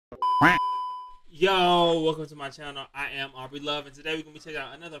Yo, welcome to my channel. I am Aubrey Love, and today we're gonna be checking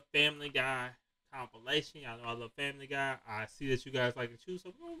out another Family Guy compilation. Y'all know I love Family Guy. I see that you guys like to choose,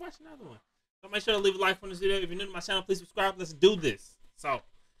 so we're gonna watch another one. So make sure to leave a like on this video. If you're new to my channel, please subscribe. Let's do this. So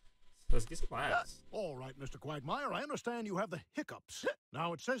let's get some class. All right, Mr. Quagmire, I understand you have the hiccups.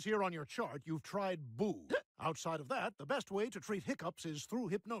 Now, it says here on your chart you've tried boo. Outside of that, the best way to treat hiccups is through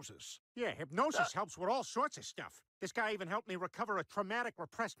hypnosis. Yeah, hypnosis helps with all sorts of stuff. This guy even helped me recover a traumatic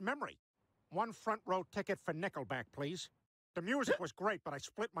repressed memory. One front row ticket for Nickelback, please. The music was great, but I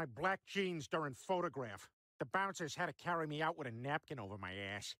split my black jeans during photograph. The bouncers had to carry me out with a napkin over my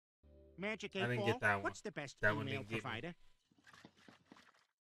ass. Magic 8 I didn't Ball, get that one. what's the best That one email didn't get me. provider?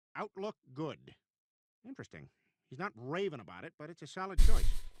 Outlook good. Interesting. He's not raving about it, but it's a solid choice.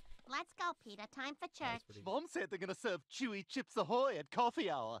 Let's go, Peter. Time for church. Mom said they're gonna serve chewy Chips Ahoy at coffee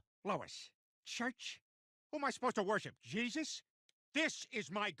hour. Lois, church? Who am I supposed to worship? Jesus? This is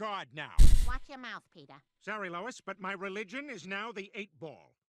my God now. Watch your mouth, Peter. Sorry, Lois, but my religion is now the 8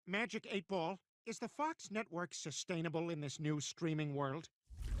 Ball. Magic 8 Ball. Is the Fox network sustainable in this new streaming world?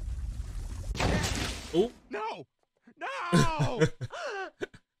 Oh, No! No!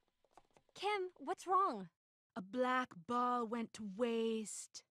 Kim, what's wrong? A black ball went to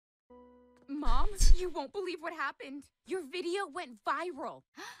waste. Mom, you won't believe what happened. Your video went viral.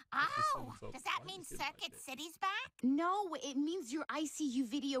 Oh, so does that funny mean shit like Circuit that. City's back? No, it means your ICU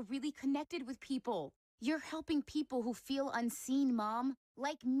video really connected with people. You're helping people who feel unseen, Mom.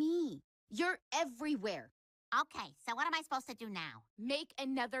 Like me. You're everywhere. Okay, so what am I supposed to do now? Make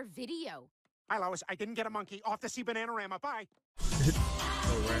another video. Hi, Lois. I didn't get a monkey. Off to see Bananarama. Bye. so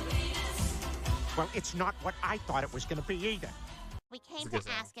random. Well, it's not what I thought it was going to be either. We came It's a to good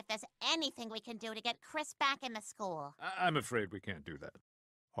song. ask if there's anything we can do to get Chris back in the school. I'm afraid we can't do that.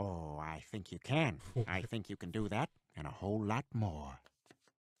 Oh, I think you can. I think you can do that and a whole lot more.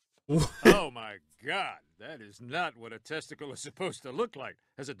 Oh my God, that is not what a testicle is supposed to look like.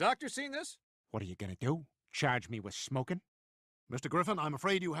 Has a doctor seen this? What are you going to do? Charge me with smoking? Mr. Griffin, I'm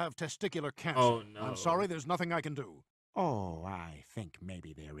afraid you have testicular cancer. Oh, no. I'm sorry, there's nothing I can do. Oh, I think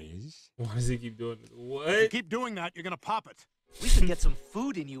maybe there is. Why does he keep doing this? If you What? keep doing that, you're gonna pop it. We should get some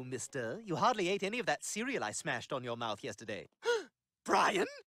food in you, mister. You hardly ate any of that cereal I smashed on your mouth yesterday. Brian?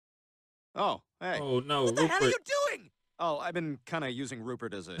 Oh, hey. Oh no, What the hell are Rupert. you doing? Oh, I've been kind of using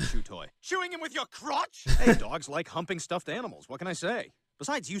Rupert as a chew toy. Chewing him with your crotch? Hey, dogs like humping stuffed animals. What can I say?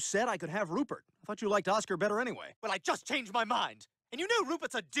 Besides, you said I could have Rupert. I thought you liked Oscar better anyway. Well, I just changed my mind. And you know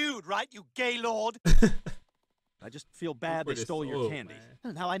Rupert's a dude, right, you gay lord? I just feel bad Rupert they is stole your spoiled, candy. man.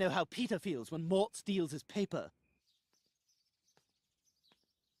 Well, now I know how Peter feels when Mort steals his paper.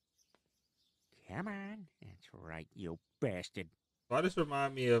 Come on. That's right, you bastard. Why does this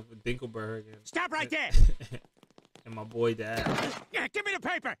remind me of Dinkelberg and Stop right there! and my boy Dad? Yeah, give me the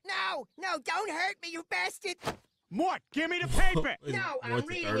paper! No, don't hurt me, you bastard! Mort, give me the paper! Is No, Mort I'm the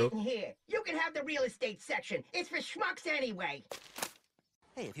reading turtle? it in here. You can have the real estate section. It's for schmucks anyway.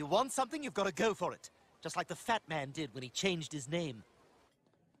 Hey, if you want something, you've got to go for it. Just like the fat man did when he changed his name.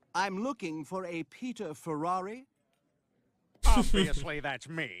 I'm looking for a Peter Ferrari. Obviously, that's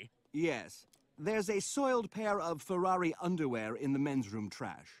me. Yes. There's a soiled pair of Ferrari underwear in the men's room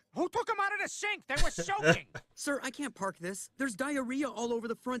trash. Who took them out of the sink? They were soaking! Sir, I can't park this. There's diarrhea all over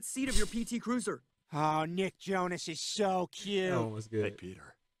the front seat of your PT Cruiser. Oh, Nick Jonas is so cute. That one was good.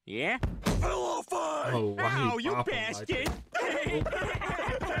 Peter. Yeah? Oh, why Ow, he you pop him bastard! Like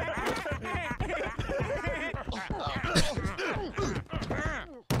that?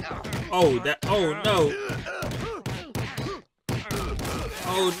 Oh, that. Oh no.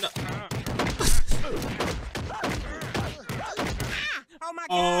 Oh no. Oh my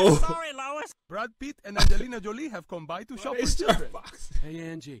Oh. God, sorry, Lois. Brad Pitt and Angelina Jolie have come by to shop for It's children. Starbucks. Hey,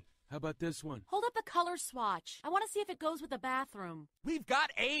 Angie, how about this one? Hold up the color swatch. I want to see if it goes with the bathroom. We've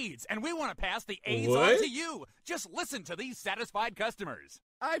got AIDS, and we want to pass the AIDS What? on to you. Just listen to these satisfied customers.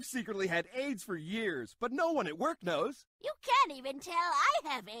 I've secretly had AIDS for years, but no one at work knows. You can't even tell I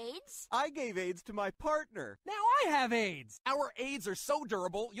have AIDS. I gave AIDS to my partner. Now I have AIDS. Our AIDS are so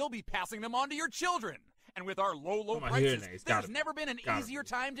durable, you'll be passing them on to your children. And with our low Come on, hearing prices, aids. Gotta there's be. never been an Gotta easier be.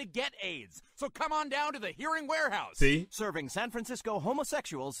 time to get AIDS. So come on down to the Hearing Warehouse. See? Serving San Francisco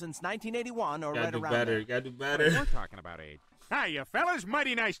homosexuals since 1981 or Gotta right do around better. there. Gotta do We're better. talking about AIDS. Hiya, fellas.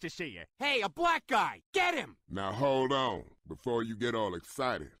 Mighty nice to see you. Hey, a black guy. Get him. Now hold on. Before you get all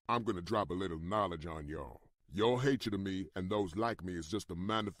excited, I'm gonna drop a little knowledge on y'all. Your hatred of me and those like me is just a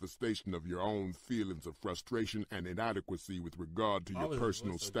manifestation of your own feelings of frustration and inadequacy with regard to Why your was his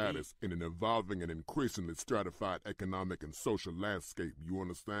personal voice so status in an evolving and increasingly stratified economic and social landscape. You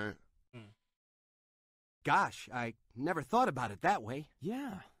understand? Gosh, I never thought about it that way.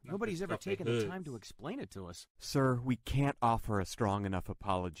 Yeah, nobody's ever stuff they taken the could. time to explain it to us. Sir, we can't offer a strong enough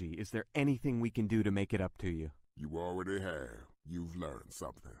apology. Is there anything we can do to make it up to you? You already have. You've learned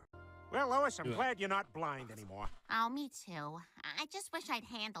something. Well, Lois, I'm glad you're not blind anymore. Oh, me too. I just wish I'd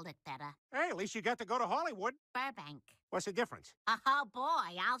handled it better. Hey, at least you got to go to Hollywood. Burbank. What's the difference? Oh,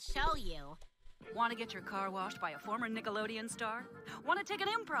 boy, I'll show you. Want to get your car washed by a former Nickelodeon star? Want to take an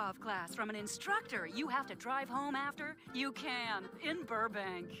improv class from an instructor you have to drive home after? You can, in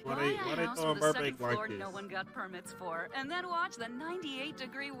Burbank. Why Buy they a house throwing with a Burbank second like floor this? no one got permits for, and then watch the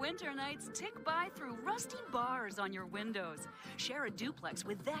 98-degree winter nights tick by through rusty bars on your windows. Share a duplex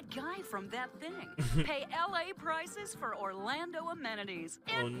with that guy from That Thing. Pay LA prices for Orlando amenities.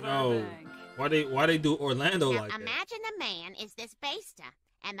 Oh in no! Burbank. Why they do Orlando Now, like that? imagine the man is this baster,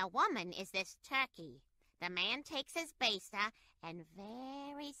 and the woman is this turkey. The man takes his baster and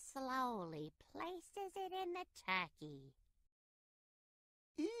very slowly places it in the turkey.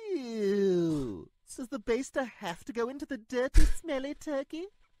 Ew. Does the baster have to go into the dirty, smelly turkey?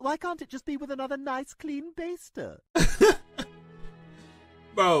 Why can't it just be with another nice, clean baster?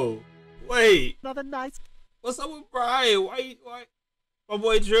 Bro, wait. Another nice... What's up with Brian? Why my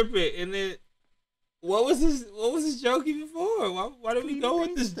boy dripping? And then what was his joke even for? Why did we go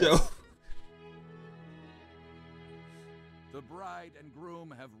with this joke? The bride and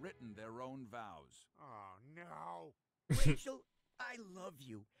groom have written their own vows. Oh, no. Rachel, I love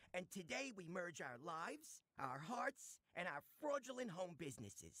you. And today we merge our lives, our hearts, and our fraudulent home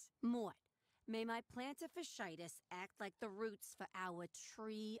businesses. Mort, may my plantar fasciitis act like the roots for our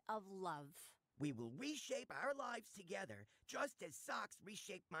tree of love. We will reshape our lives together, just as socks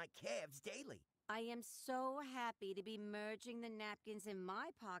reshape my calves daily. I am so happy to be merging the napkins in my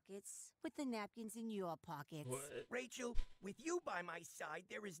pockets with the napkins in your pockets. What? Rachel, with you by my side,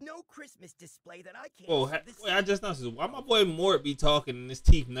 there is no Christmas display that I can't... Whoa, wait, I just noticed. Why my boy Mort be talking and his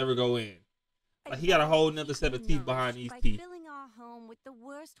teeth never go in? Like he got a whole nother set of teeth behind these by teeth. filling our home with the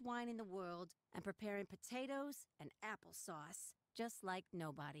worst wine in the world and preparing potatoes and applesauce, just like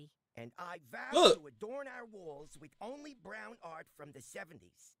nobody. And I vow Look. to adorn our walls with only brown art from the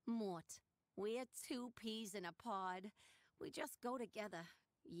 70s. Mort, we're two peas in a pod. We just go together.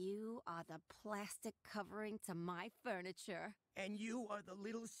 You are the plastic covering to my furniture. And you are the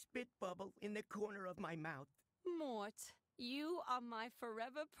little spit bubble in the corner of my mouth. Mort, you are my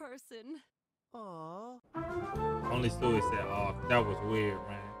forever person. Aww. Only Stewie said, "Oh, that was weird,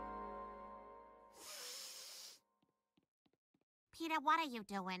 man." Peter, what are you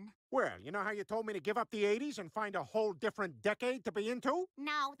doing? Well, you know how you told me to give up the 80s and find a whole different decade to be into?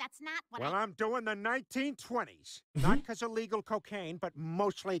 No, that's not what Well, I'm doing the 1920s. Not because of legal cocaine, but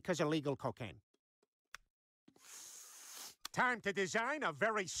mostly because of legal cocaine. Time to design a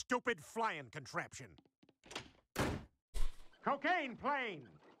very stupid flying contraption. Cocaine plane!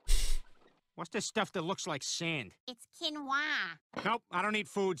 What's this stuff that looks like sand? It's quinoa. Nope, I don't eat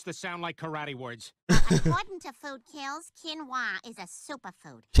foods that sound like karate words. According to Food Kills, quinoa is a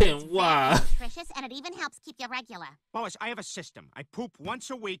superfood. Quinoa. It's very nutritious, and it even helps keep you regular. Lois, I have a system. I poop once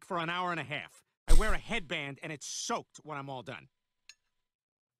a week for an hour and a half. I wear a headband, and it's soaked when I'm all done.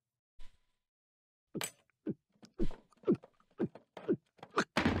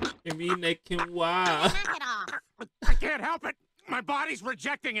 Give me that quinoa. Knock it off. I can't help it. My body's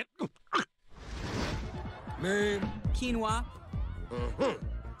rejecting it. Name? Quinoa. Uh-huh.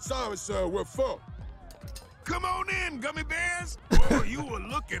 Sorry, sir, what for? Come on in, gummy bears. Oh, you are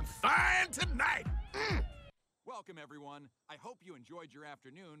looking fine tonight. Welcome, everyone. I hope you enjoyed your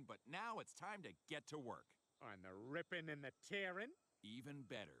afternoon, but now it's time to get to work. On the ripping and the tearing? Even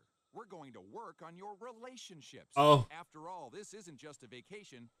better. We're going to work on your relationships. Oh. After all, this isn't just a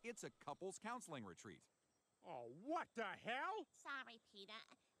vacation, it's a couples counseling retreat. Oh, what the hell? Sorry, Peter.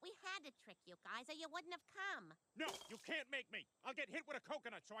 We had to trick you guys, or you wouldn't have come. No, you can't make me. I'll get hit with a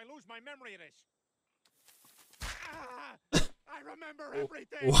coconut so I lose my memory of this. Ah, I remember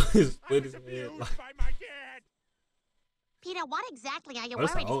everything. What is I with was his head abused like? by my dad. Peter, what exactly are you Oh,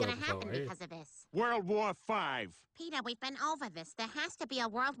 that's worried is an old going to happen episode, eh? because of this? World War V. Peter, we've been over this. There has to be a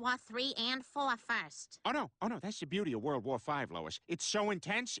World War III and IV first. Oh, no, that's the beauty of World War V, Lois. It's so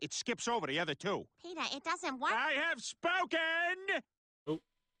intense, it skips over the other two. Peter, it doesn't work. I have spoken! Well,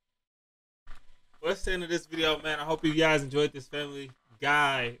 that's the end of this video, man. I hope you guys enjoyed this Family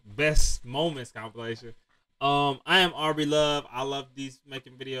Guy Best Moments compilation. I am Aubrey Love. I love these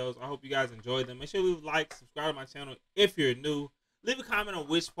making videos. I hope you guys enjoyed them. Make sure you leave a like, subscribe to my channel if you're new. Leave a comment on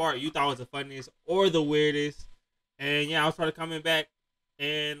which part you thought was the funniest or the weirdest. And yeah, I'll try to comment back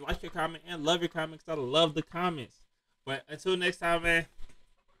and like your comment and love your comments. I love the comments. But until next time, man.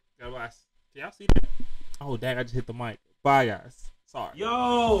 God bless. Can y'all see that? Oh, dang, I just hit the mic. Bye, guys. Sorry.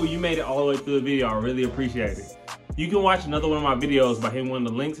 Yo, you made it all the way through the video. I really appreciate it. You can watch another one of my videos by hitting one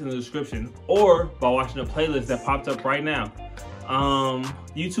of the links in the description or by watching the playlist that popped up right now.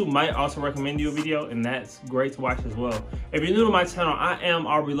 YouTube might also recommend you a video, and that's great to watch as well. If you're new to my channel, I am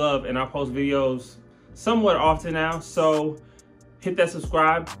Aubrey Love, and I post videos somewhat often now, so hit that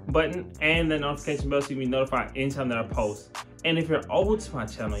subscribe button and that notification bell so you can be notified anytime that I post. And if you're old to my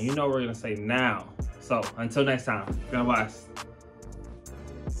channel, you know what we're gonna say now. So until next time, God bless.